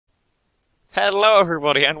Hello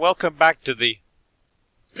everybody and welcome back to the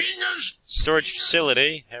storage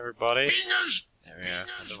facility, everybody. There we go. I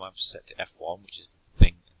don't know if I've set to F1, which is the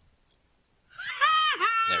thing.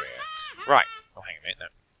 There we go. Right. Oh, hang on a minute. No.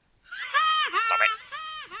 Stop it.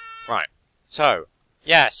 Right. So,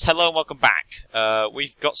 yes, hello and welcome back.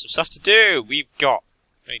 We've got some stuff to do. We've got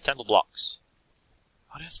temple blocks.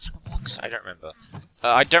 What are the temple blocks? I don't remember.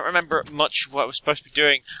 I don't remember much of what we're supposed to be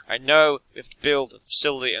doing. I know we have to build a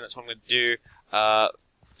facility, and that's what I'm going to do.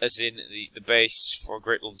 As in the base for a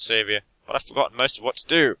Great Lord and Saviour. But I've forgotten most of what to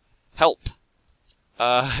do. Help!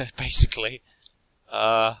 Basically.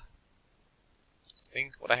 I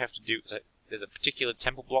think what I have to do is there's a particular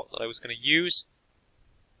temple block that I was going to use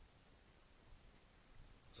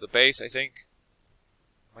for the base, I think.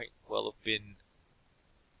 Might well have been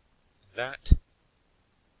that.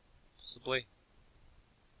 Possibly.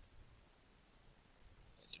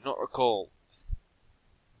 I do not recall.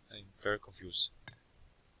 I'm very confused.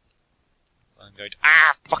 I'm going to...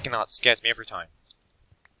 Ah! Fucking hell, it scares me every time.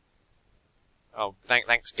 Oh,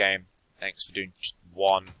 thanks game. Thanks for doing just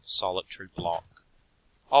one solitary block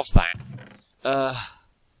of that. Oh,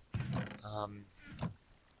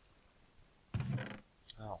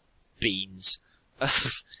 beans.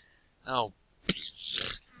 Oh,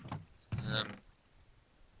 beans.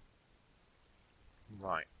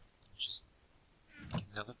 Right. Just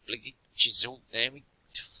another bloody chisel. There we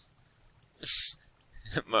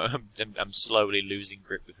I'm slowly losing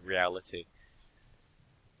grip with reality,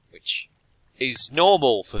 which is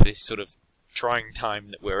normal for this sort of trying time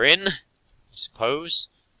that we're in, I suppose.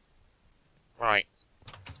 Right.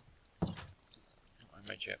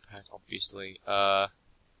 My jetpack, obviously. Got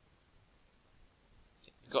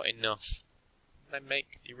enough. Did I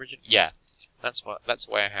make the original? Yeah. That's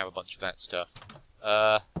why I have a bunch of that stuff.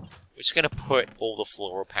 We're just gonna put all the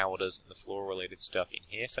floral powders and the floral related stuff in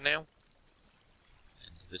here for now.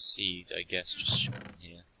 And the seeds, I guess, just in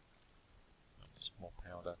here. Just more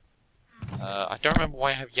powder. I don't remember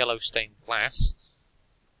why I have yellow stained glass.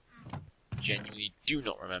 Genuinely do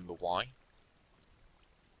not remember why.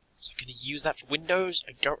 Was I gonna use that for windows?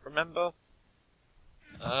 I don't remember.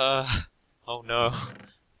 Oh no.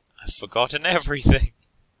 I've forgotten everything.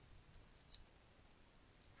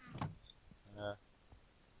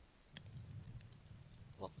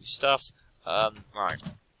 Lovely stuff. Right.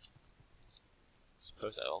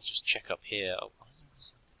 Suppose I'll just check up here. Oh,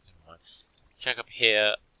 never mind. Check up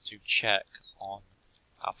here to check on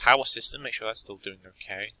our power system, make sure that's still doing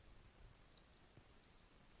okay.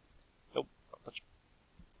 Nope, not much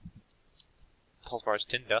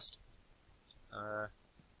pulverized tin dust.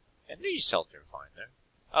 Energy cells doing fine though.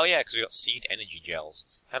 Oh yeah, because we got seed energy gels.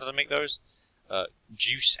 How did I make those?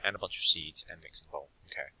 Juice and a bunch of seeds and mixing bowl.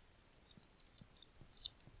 Okay.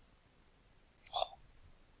 Oh.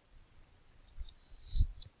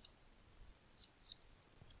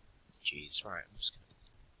 Jeez, right, I'm just gonna...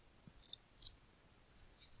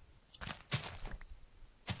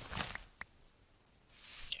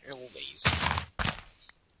 Get all these.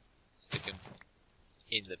 Stick them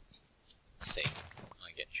in the thing when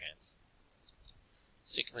I get a chance.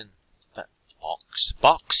 Stick them in that box.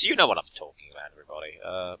 Box? You know what I'm talking about, everybody.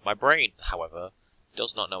 My brain, however,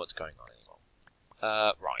 does not know what's going on anymore.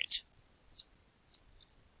 Right.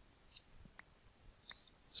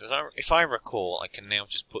 So if I recall, I can now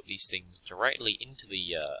just put these things directly into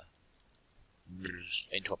the,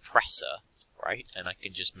 into a presser, right? And I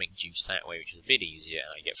can just make juice that way, which is a bit easier,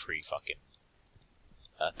 and I get free fucking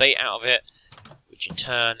bait out of it, which in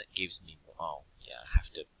turn gives me... Oh, yeah, I have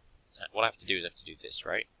to... What I have to do is I have to do this,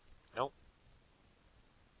 right? Nope.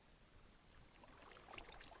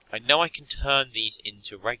 I know I can turn these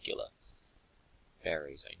into regular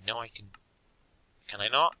berries. I know I can... Can I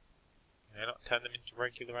not? Can I not turn them into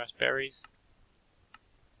regular ass berries?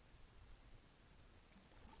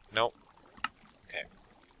 Nope. Okay.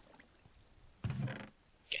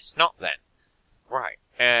 Guess not then. Right.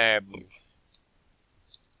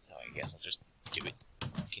 So I guess I'll just do it.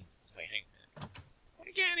 Wait, hang on a minute.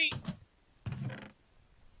 I can't eat.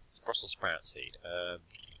 It's Brussels sprout seed. I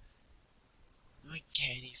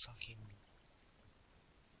can't eat fucking...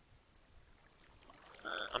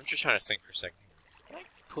 I'm just trying to think for a second. Can I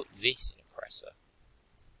put this in a presser?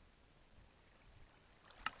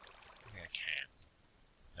 I think I can.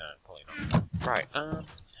 No, probably not. Right,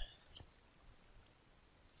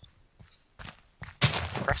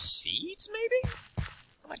 press seeds, maybe?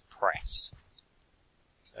 I like press.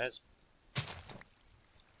 There's...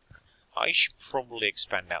 I should probably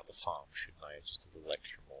expand out the farm, shouldn't I? Just a little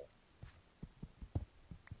extra more.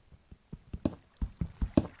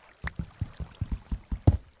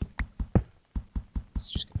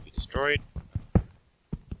 It's just going to be destroyed.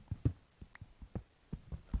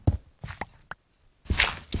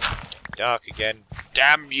 dark again.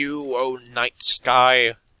 Damn you, oh night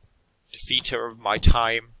sky! Defeater of my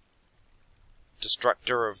time.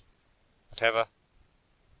 Destructor of whatever.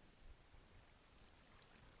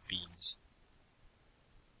 Beans.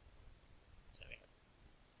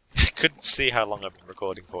 I couldn't see how long I've been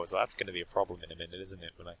recording for, so that's going to be a problem in a minute, isn't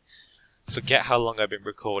it? When I forget how long I've been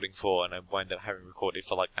recording for, and I wind up having recorded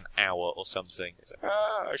for like an hour or something. It's like,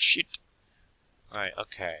 ah, shit. Right,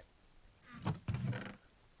 okay.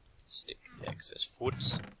 Stick the excess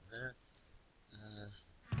woods in there.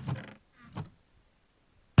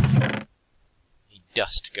 The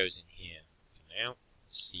dust goes in here for now.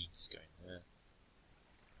 Seeds go in there.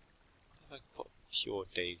 If I put pure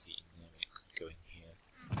daisy in there, it could go in here.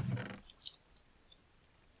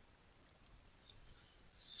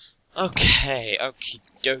 Okay, okie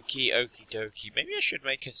dokie. Maybe I should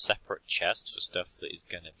make a separate chest for stuff that is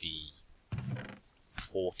gonna be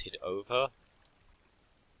ported over.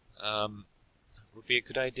 Would be a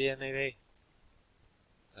good idea, maybe.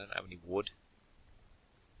 I don't have any wood.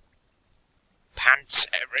 Pants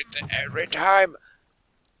every time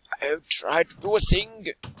I try to do a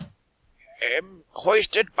thing, am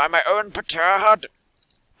hoisted by my own petard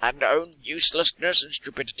and own uselessness and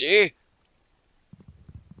stupidity.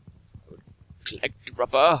 I would collect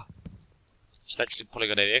rubber. It's actually probably a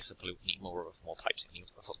good idea, because I probably need more rubber for more pipes.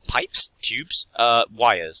 Pipes? Tubes?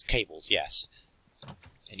 Wires. Cables, yes.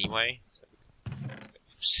 Anyway,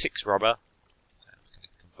 so 6 rubber. I'm going to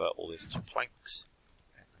convert all this to planks.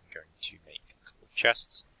 And I'm going to make a couple of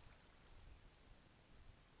chests.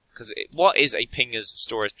 Because what is a pinger's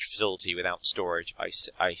storage facility without storage? I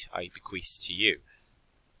bequeath to you.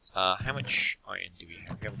 How much iron do we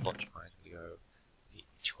have? We have a bunch of iron. We go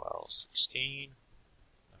 12, 16,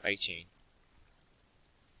 18.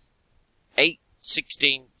 8,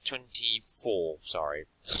 16, 24. Sorry.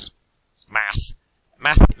 Math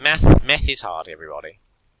is hard, everybody.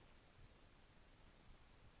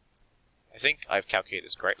 I think I've calculated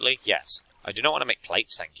this correctly. Yes. I do not want to make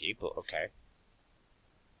plates, thank you, but okay.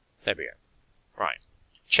 There we go. Right.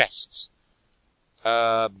 Chests.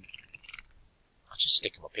 I'll just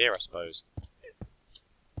stick them up here, I suppose.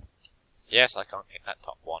 Yes, I can't hit that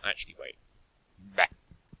top one. Actually, wait. Bah.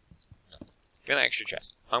 Get that extra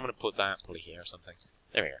chest. I'm going to put that probably here or something.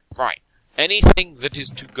 There we go. Right. Anything that is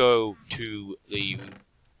to go to the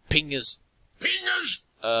Pinger's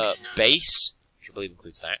base, which I believe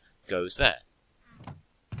includes that, goes there.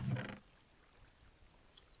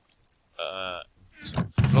 So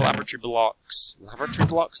laboratory blocks, laboratory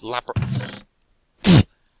blocks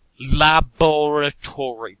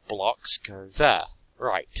go there.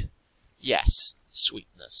 Right. Yes.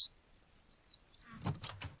 Sweetness.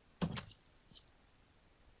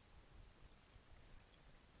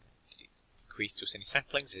 Did it bequeath to us any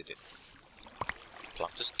saplings? It did.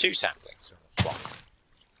 Plant us 2 saplings in the block.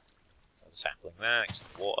 Another sapling there, next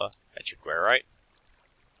to the water. That should grow, right?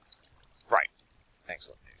 Right.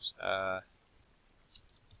 Excellent news.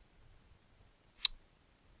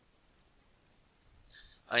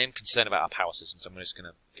 I am concerned about our power system, so I'm just going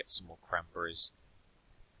to get some more cranberries.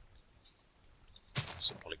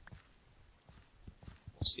 Some probably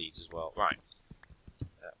more seeds as well. Right.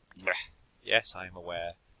 Yes, I am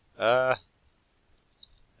aware. Where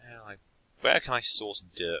can I source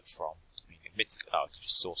dirt from? I mean, admittedly, I could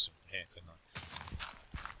just source them from here, couldn't I?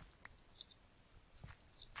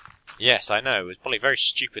 Yes, I know. It was probably a very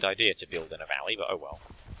stupid idea to build in a valley, but oh well.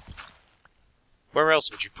 Where else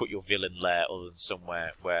would you put your villain lair other than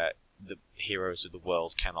somewhere where the heroes of the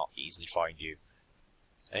world cannot easily find you?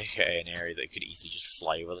 AKA an area that could easily just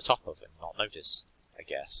fly over the top of and not notice, I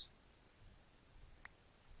guess.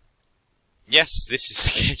 Yes, this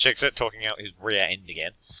is Jexak talking out his rear end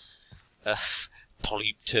again.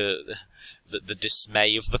 Probably to the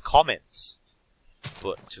dismay of the comments.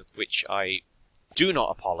 But to which I do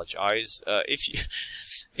not apologise. If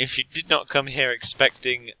you did not come here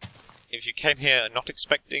expecting... If you came here not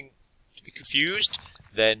expecting to be confused,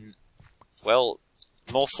 then, well,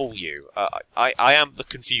 more fool you. I am the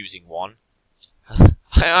confusing one.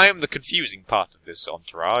 I am the confusing part of this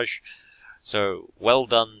entourage. So, well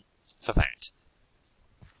done for that.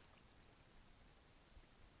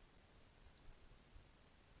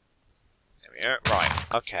 There we go.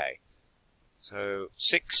 Right, okay. So,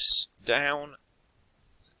 6 down.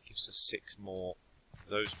 That gives us 6 more of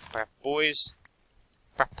those bad boys.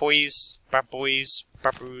 Baboos,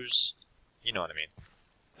 you know what I mean.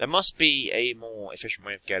 There must be a more efficient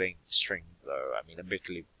way of getting string, though. I mean,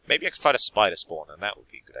 admittedly, maybe I could find a spider spawn, and that would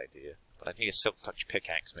be a good idea. But I'd need a silk touch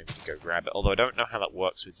pickaxe maybe to go grab it. Although I don't know how that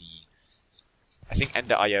works with the... I think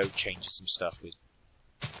Ender.io changes some stuff with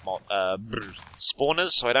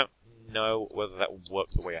spawners, so I don't know whether that will work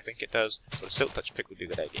the way I think it does, but a silk touch pick would be a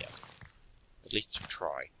good idea. At least to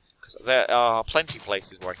try. Because there are plenty of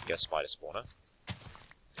places where I can get a spider spawner.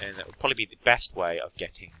 And that would probably be the best way of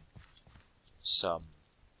getting some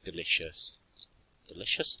delicious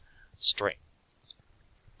string.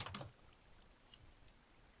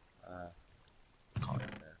 Can't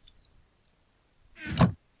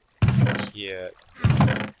remember. Here,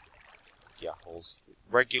 gyahals.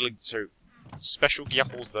 Regular, so special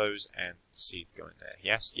gyahals, those, and seeds go in there.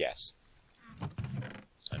 Yes, yes.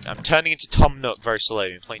 I'm turning into Tom Nook very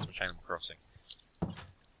slowly and playing too much Animal Crossing.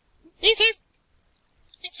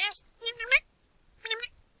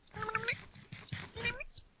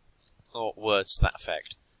 Or words to that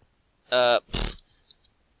effect.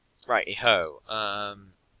 Righty-ho.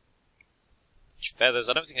 Feathers.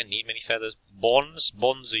 I don't think I need many feathers. Bonds.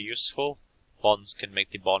 Bonds are useful. Bonds can make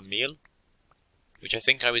the bond meal. Which I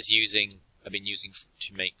think I've been using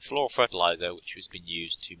to make floral fertilizer, which has been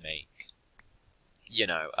used to make, you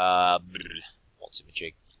know, what's it,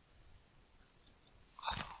 majig?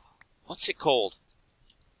 What's it called?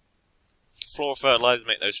 Floral fertilizer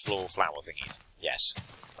make those floral flower thingies. Yes.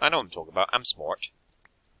 I know what I'm talking about. I'm smart.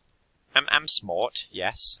 I'm smart,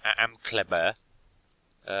 yes. I'm clever.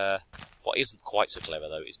 What isn't quite so clever,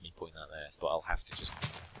 though, is me putting that there. But I'll have to just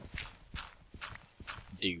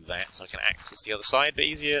do that so I can access the other side a bit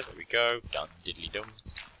easier. There we go. Dum diddly dum.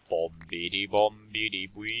 Bom biddy bom biddy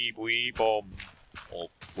bwee bwee bom.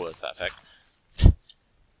 Or words to that effect.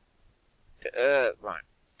 Right.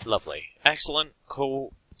 Lovely. Excellent.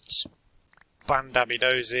 Cool. Bandabby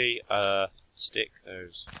dozy. Stick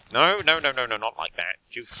those. No, not like that.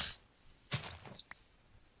 Joof.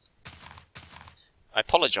 I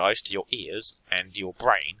apologise to your ears and your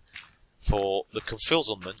brain for the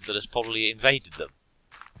confuzzlement that has probably invaded them.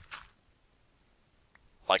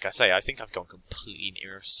 Like I say, I think I've gone completely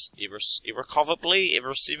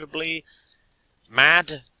irrecoverably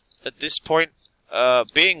mad at this point.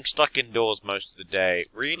 Being stuck indoors most of the day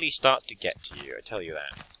really starts to get to you, I tell you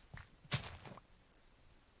that.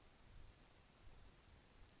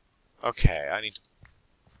 Okay, I need to...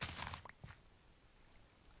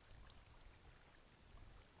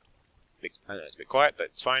 I know it's a bit quiet, but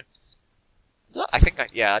it's fine. I think I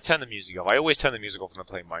turn the music off. I always turn the music off when I'm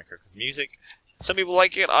playing Minecraft, because music... Some people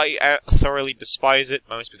like it, I thoroughly despise it,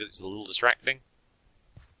 most because it's a little distracting.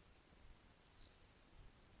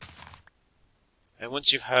 And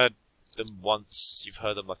once you've heard them once, you've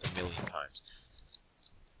heard them like a million times.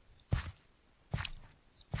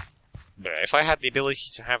 But if I had the ability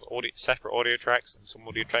to have separate audio tracks and some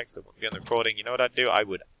audio tracks that wouldn't be on the recording, you know what I'd do? I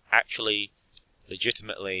would actually,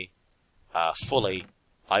 legitimately, fully,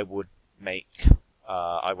 I would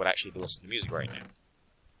actually be listening to music right now.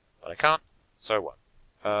 But I can't, so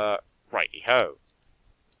what? Righty-ho.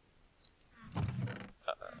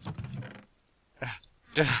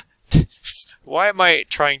 Why am I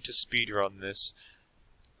trying to speedrun this?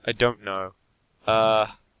 I don't know.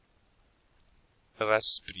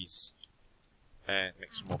 Raspberries. And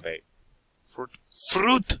make some more bait.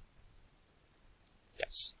 Fruit!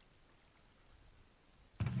 Yes.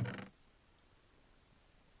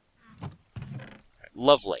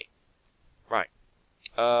 Lovely. Right.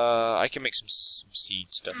 I can make some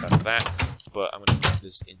seed stuff out of that, but I'm going to put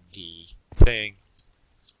this in the thing,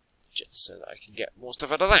 just so that I can get more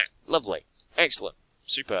stuff out of that. Lovely. Excellent.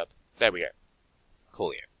 Superb. There we go.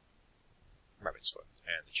 Cool, yeah. Rabbit's foot.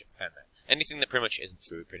 And the chip. And that. Anything that pretty much isn't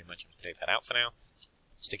food, pretty much, I'm going to take that out for now.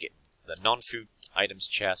 Stick it in the non-food items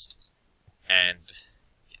chest. And,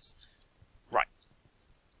 yes. Right.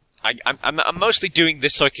 I'm mostly doing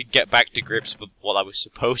this so I could get back to grips with what I was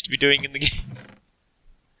supposed to be doing in the game.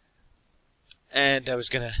 And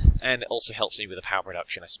and it also helps me with the power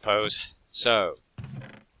production, I suppose. So,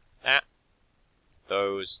 that,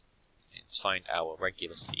 those, let's find our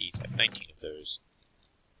regular seeds. I have 19 of those.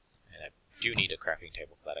 And I do need a crafting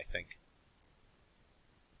table for that, I think.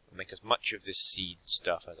 I'll make as much of this seed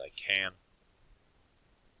stuff as I can,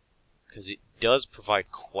 because it does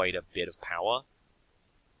provide quite a bit of power.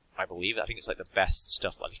 I believe. I think it's like the best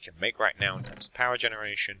stuff that I can make right now in terms of power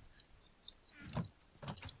generation.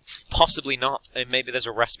 Possibly not. And maybe there's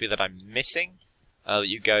a recipe that I'm missing. That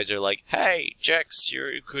you guys are like, hey, Jex,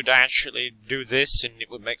 you could actually do this and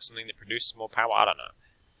it would make something that produces more power. I don't know.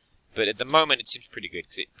 But at the moment it seems pretty good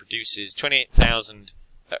because it produces 28,000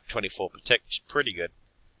 at 24 protection. Pretty good.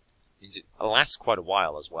 It lasts quite a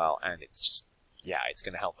while as well, and it's just, yeah, it's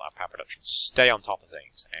going to help our power production stay on top of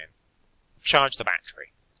things and charge the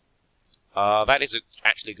battery. That is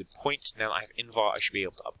actually a good point. Now that I have Invar, I should be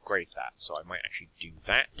able to upgrade that, so I might actually do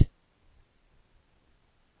that.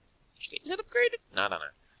 Actually, is it upgraded? No, I don't know.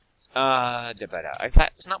 Isn't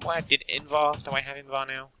that why I did Invar? Do I have Invar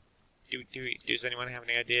now? Does anyone have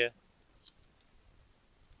any idea?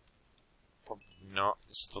 Probably not.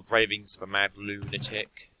 It's the ravings of a mad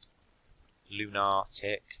lunatic. Lunar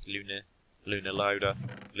loader.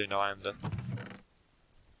 Lunalander.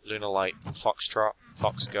 Lunalite. Foxtrot.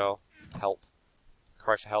 Foxgirl. Help.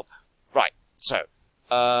 Cry for help. Right, so,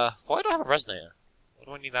 why do I have a resonator? What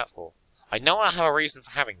do I need that for? I know I have a reason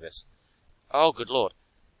for having this. Oh, good lord.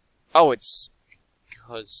 Oh, it's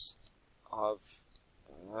because of,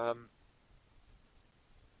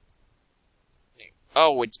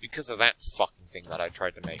 oh, it's because of that fucking thing that I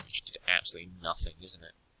tried to make, which did absolutely nothing, isn't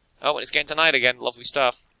it? Oh, and it's getting to night again. Lovely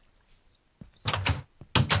stuff.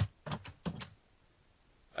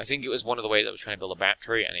 I think it was one of the ways I was trying to build a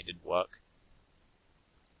battery, and it didn't work.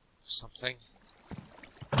 Something.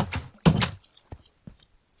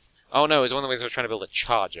 Oh no, it was one of the ways I was trying to build a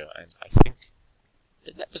charger, and I think...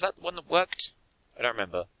 was that the one that worked? I don't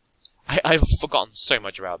remember. I've forgotten so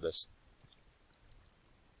much about this.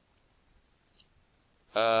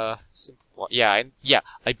 Simple one. Yeah,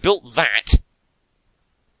 I built that,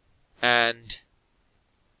 and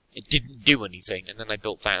it didn't do anything, and then I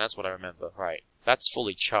built that, that's what I remember. Right. That's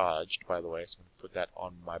fully charged, by the way, so I'm going to put that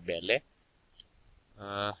on my belly.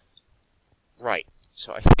 Right.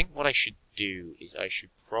 So I think what I should do is I should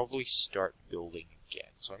probably start building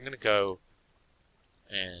again. So I'm going to go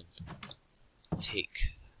and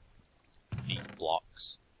take these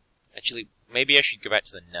blocks. Actually, maybe I should go back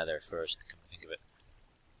to the nether first, come to think of it.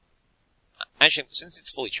 Actually, since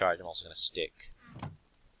it's fully charged, I'm also going to stick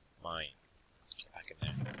mine back in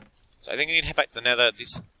there. So I think I need to head back to the nether.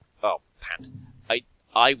 This... Oh, pant.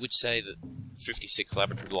 I would say that 56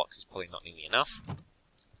 laboratory blocks is probably not nearly enough.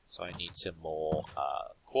 So I need some more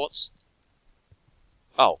quartz.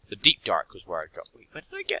 Oh, the deep dark was where I dropped. Wait, where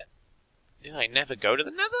did I get? Did I never go to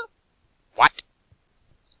the nether? What?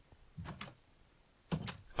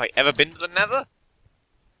 Have I ever been to the nether?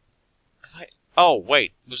 Have I... Oh,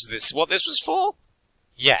 wait. Was this what this was for?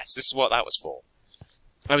 Yes, this is what that was for.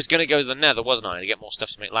 I was going to go to the nether, wasn't I, to get more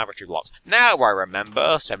stuff to make laboratory blocks. Now I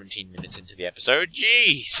remember, 17 minutes into the episode.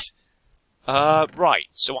 Jeez! Right,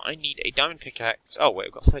 so I need a diamond pickaxe. Oh, wait,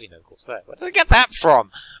 I've got 30 nether quartz there. Where did I get that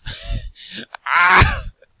from? Ah!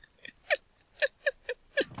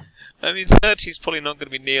 I mean, 30 is probably not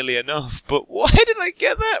going to be nearly enough, but where did I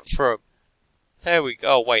get that from? There we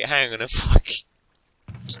go. Oh, wait, hang on a fuck.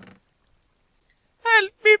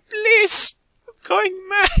 Help me, please! I'm going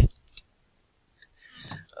mad!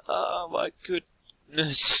 Oh my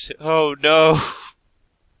goodness. Oh no.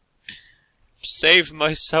 Save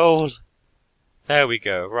my soul. There we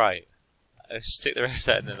go, right. Let's stick the rest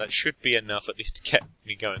of that in there. That should be enough at least to get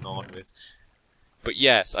me going on with. But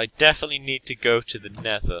yes, I definitely need to go to the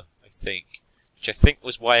nether, I think. Which I think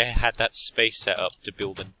was why I had that space set up to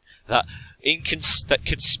build that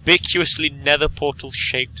conspicuously nether portal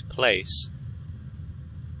shaped place.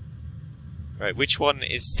 Right, which one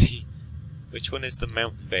is the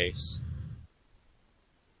mountain base?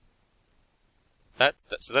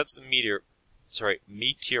 So that's the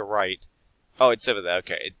meteorite. Oh, it's over there.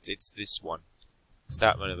 Okay, it's this one. It's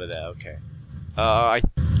that one over there. Okay. I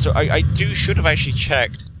should have actually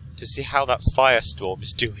checked to see how that firestorm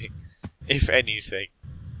is doing, if anything.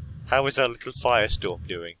 How is our little firestorm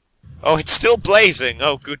doing? Oh, it's still blazing.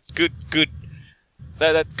 Oh, good.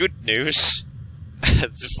 That's good news.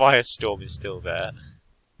 The firestorm is still there.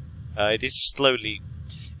 It is slowly...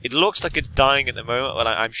 It looks like it's dying at the moment, but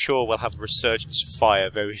I'm sure we'll have a resurgence of fire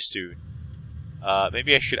very soon.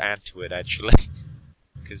 Maybe I should add to it, actually.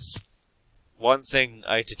 Because one thing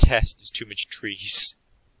I detest is too much trees.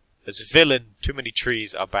 As a villain, too many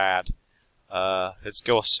trees are bad. Let's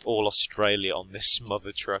go all Australia on this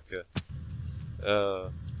mother trucker.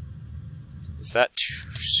 Is that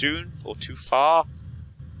too soon or too far?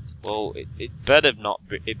 Well, it better not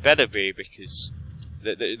be. It better be, because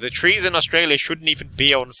the trees in Australia shouldn't even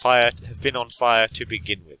be on fire. Have been on fire to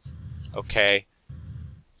begin with. Okay.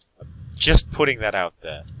 I'm just putting that out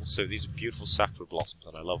there. Also, these are beautiful sakura blossoms,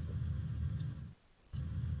 and I love them.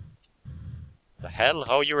 The hell?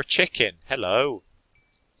 Oh, you're a chicken. Hello.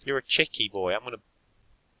 You're a chickie boy. I'm gonna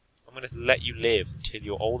let you live until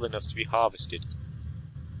you're old enough to be harvested.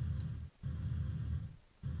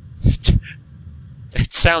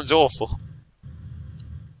 It sounds awful.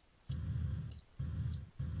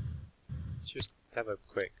 Just have a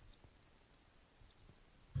quick.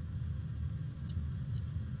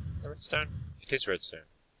 Redstone? It is redstone.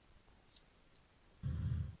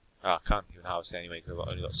 Ah, I can't even harvest it anyway because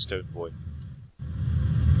I've only got stone boy.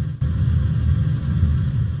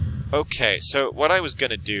 Okay, so what I was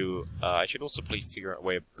gonna do, I should also probably figure out a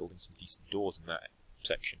way of building some decent doors in that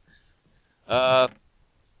section.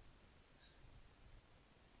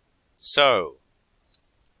 So,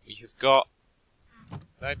 we have got...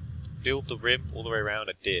 Did I build the rim all the way around?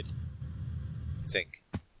 I did. I think.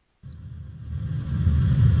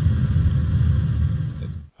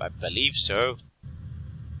 I believe so.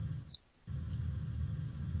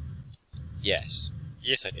 Yes.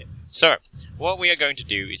 Yes, I did. So, what we are going to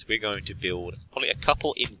do is we're going to build probably a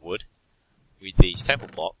couple in wood with these temple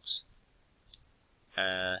blocks.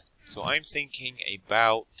 So I'm thinking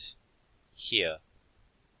about here.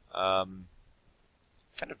 What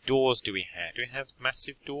kind of doors do we have? Do we have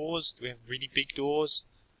massive doors? Do we have really big doors?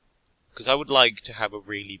 Because I would like to have a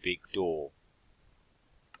really big door.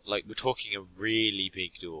 Like, we're talking a really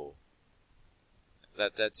big door.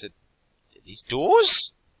 That's a... These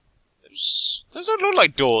doors? Those don't look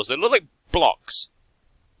like doors, they look like blocks.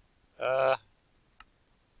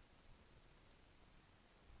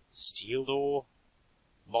 Steel door?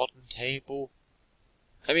 Modern table?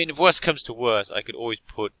 I mean, if worse comes to worse, I could always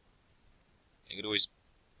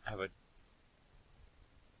have a...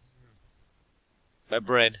 My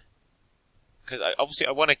brain. Because obviously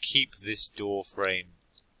I want to keep this door frame,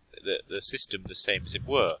 the system the same as it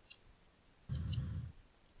were.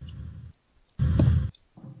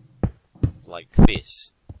 Like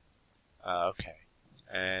this. Okay.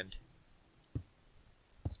 And...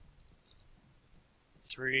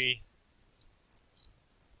 3...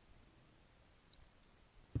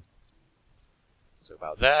 So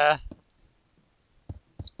about there.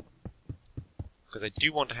 Because I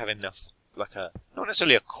do want to have enough, like a, not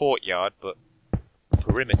necessarily a courtyard, but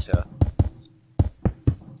perimeter.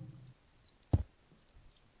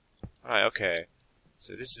 Right, okay.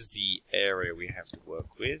 So this is the area we have to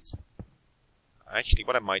work with. Actually,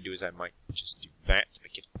 what I might do is I might just do that to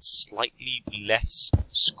make it slightly less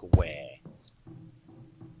square.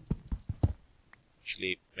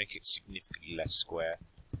 Actually, make it significantly less square.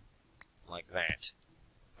 Like that.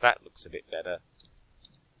 That looks a bit better.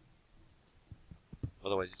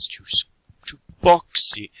 Otherwise it's too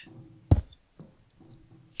boxy.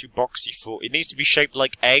 Too boxy for... It needs to be shaped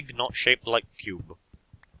like egg, not shaped like cube.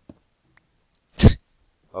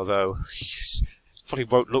 Although, it probably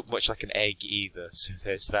won't look much like an egg either, so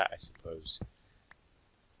there's that, I suppose.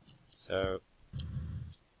 So,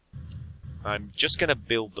 I'm just gonna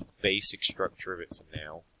build the basic structure of it for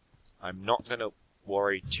now. I'm not gonna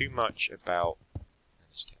worry too much about...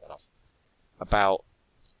 Just take that off. About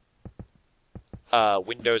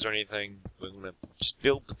windows or anything. We're gonna just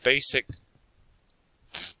build the basic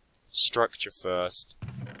structure first,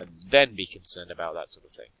 and then be concerned about that sort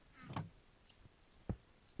of thing.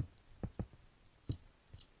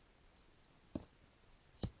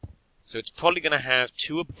 So it's probably going to have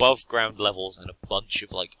 2 above ground levels and a bunch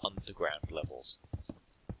of like underground levels.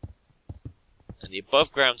 And the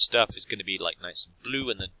above ground stuff is going to be like nice and blue,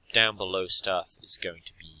 and the down below stuff is going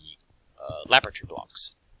to be laboratory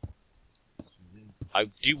blocks. I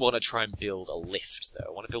do want to try and build a lift though.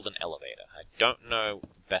 I want to build an elevator. I don't know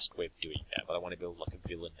the best way of doing that, but I want to build like a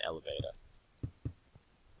villain elevator.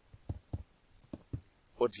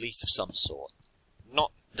 Or at least of some sort.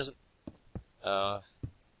 Not, doesn't,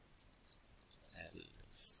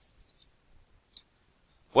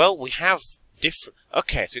 well, we have different...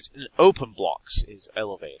 Okay, so it's in open blocks is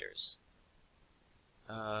elevators.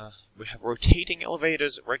 We have rotating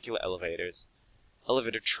elevators, regular elevators,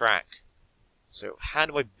 elevator track. So how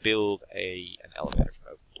do I build an elevator from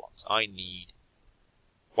open blocks? I need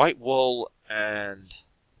white wool and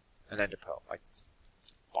an ender pearl.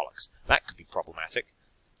 Bollocks. That could be problematic.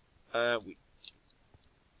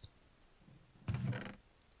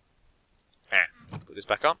 Put this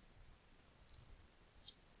back on.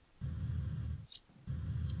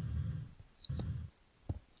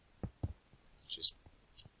 Just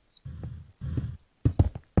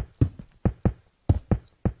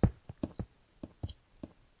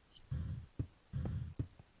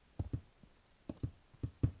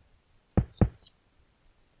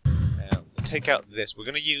now we'll take out this. We're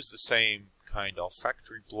going to use the same kind of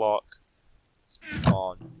factory block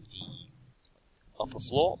on the upper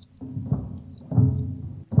floor.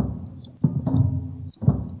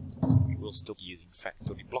 So we will still be using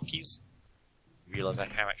factory blockies. Realize I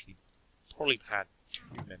have actually probably had too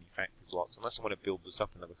many factory blocks, unless I want to build this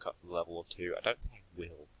up another level or 2. I don't think I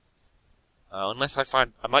will. Unless I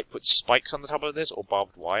find... I might put spikes on the top of this, or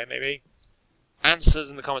barbed wire, maybe.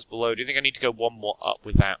 Answers in the comments below. Do you think I need to go one more up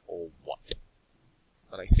with that, or what?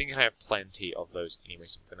 But I think I have plenty of those anyway,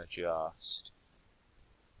 so I'm going to just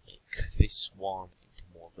make this one into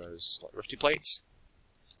more of those like rusty plates.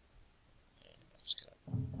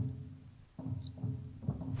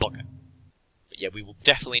 yeah, we will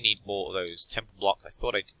definitely need more of those temple blocks. I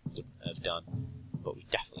thought I wouldn't have done, but we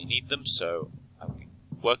definitely need them, so I'll be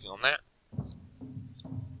working on that.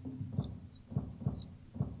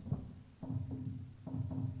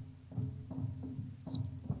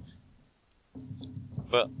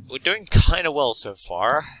 But we're doing kind of well so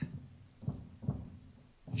far.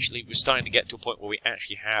 Actually, we're starting to get to a point where we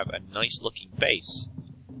actually have a nice-looking base.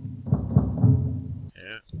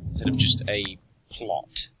 Yeah, instead of just a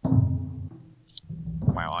plot.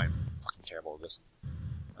 Wow, I'm fucking terrible at this.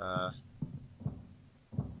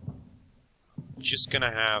 Just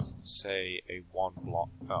gonna have, say, a one block.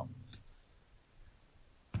 Oh.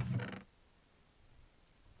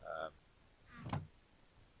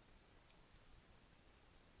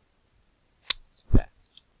 There.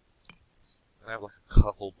 I have like a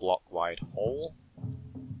couple block wide hole.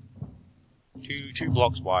 Two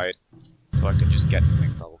blocks wide, so I can just get to the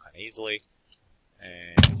next level kind of easily.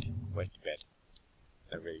 And where's the bed?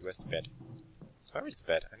 No, really, where's the bed? Where is the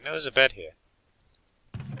bed? I know there's a bed here.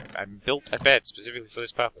 I built a bed specifically for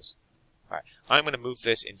this purpose. Alright, I'm going to move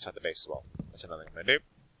this inside the base as well. That's another thing I'm going to do.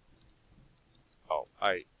 Oh,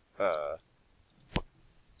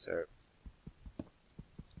 so...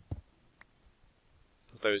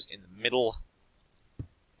 put those in the middle.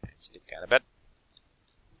 And stick down a bed.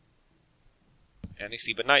 And you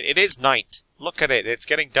sleep at night. It is night! Look at it, it's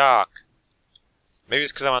getting dark. Maybe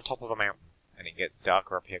it's because I'm on top of a mountain. And it gets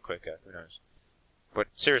darker up here quicker, who knows. But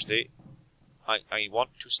seriously, I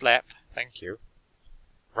want to sleep. Thank you.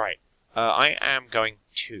 Right. I am going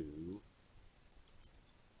to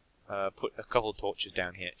put a couple of torches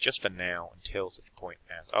down here, just for now, until such a point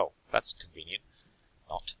as... Oh, that's convenient.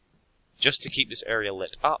 Not. Just to keep this area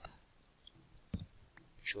lit up. Make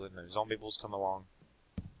sure that no zombie balls come along.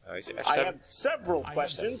 Is it F7? I have several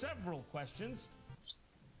questions.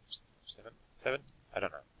 Seven? I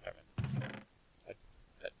don't know.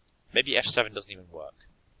 Maybe F7 doesn't even work.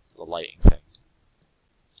 The lighting thing.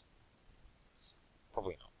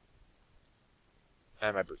 Probably not.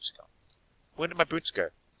 And my boots gone. Where did my boots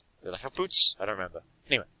go? Did I have boots? I don't remember.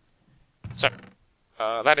 Anyway. So,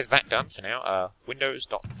 that is that done for now. Windows,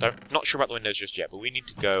 not sure about the windows just yet, but we need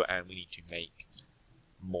to go and we need to make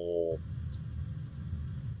more...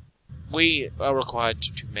 We are required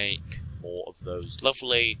to make more of those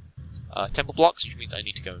lovely temple blocks, which means I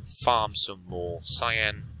need to go and farm some more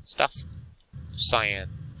cyan stuff. Cyan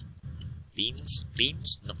beans?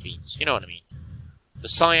 Beans? Not beans. You know what I mean. The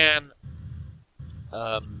cyan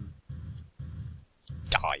dye.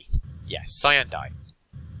 Yes, cyan dye.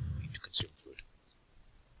 I need to consume food.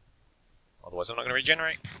 Otherwise I'm not going to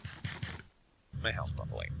regenerate my health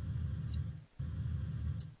properly.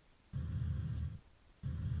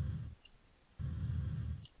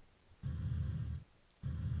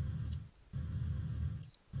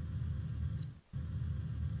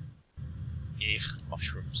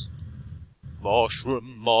 Mushrooms.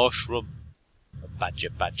 Mushroom. Badger.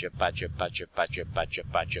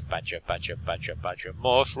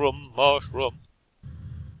 Mushroom.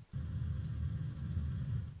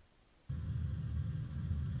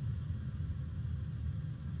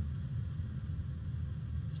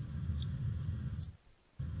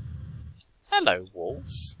 Hello,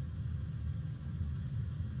 wolf.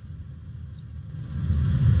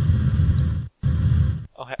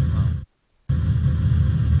 Oh,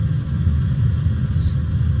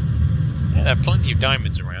 yeah, there are plenty of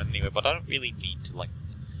diamonds around anyway, but I don't really need to, like...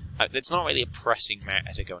 it's not really a pressing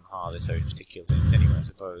matter to go and harvest those particular things anyway, I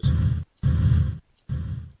suppose.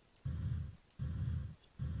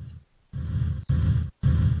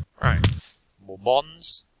 Right. More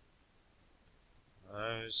bonds.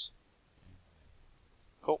 Those.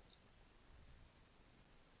 Cool.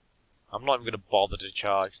 I'm not even going to bother to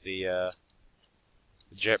charge the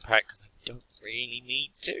jetpack, because I don't really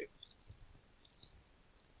need to.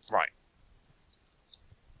 Right.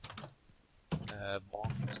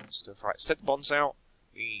 Bonds and stuff. Right, set the bonds out.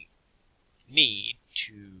 We need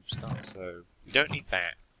to start, so we don't need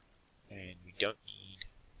that. And we don't need...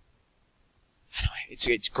 Anyway,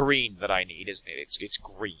 it's green that I need, isn't it? It's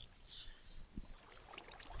green.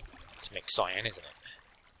 To make cyan, isn't it?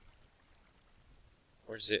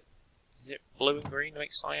 Or is it blue and green to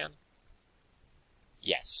make cyan?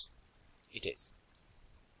 Yes, it is.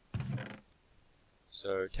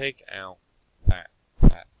 So take out that.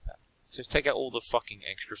 So just take out all the fucking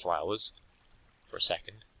extra flowers for a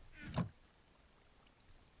second. I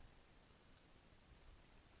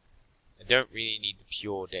don't really need the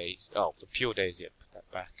pure daisy. Oh, the pure daisy. Put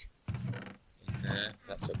that back in there.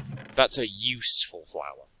 That's a useful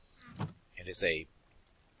flower. It is a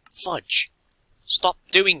fudge. Stop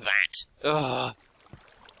doing that. Ugh.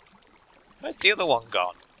 Where's the other one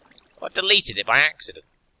gone? I deleted it by accident.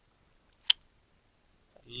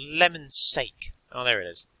 Lemon's sake. Oh, there it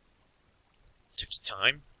is. Took your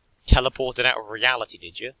time. Teleported out of reality,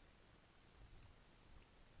 did you?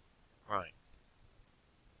 Right.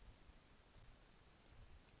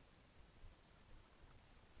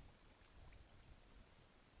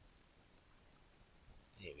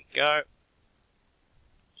 Here we go.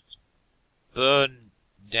 Just burn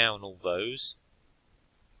down all those.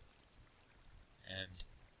 And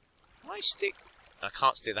can I stick? I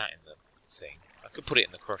can't stick that in the thing. I could put it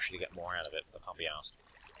in the crusher to get more out of it, but I can't be asked.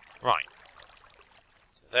 Right.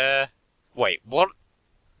 So there. Wait, what?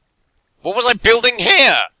 What was I building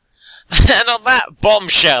here? And on that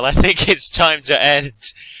bombshell, I think it's time to end.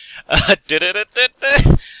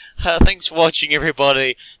 Thanks for watching,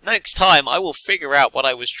 everybody. Next time, I will figure out what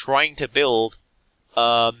I was trying to build.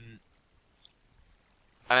 And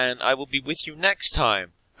I will be with you next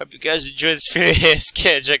time. Hope you guys enjoyed this video. Here,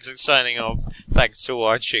 Jexak signing off. Thanks for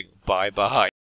watching. Bye-bye.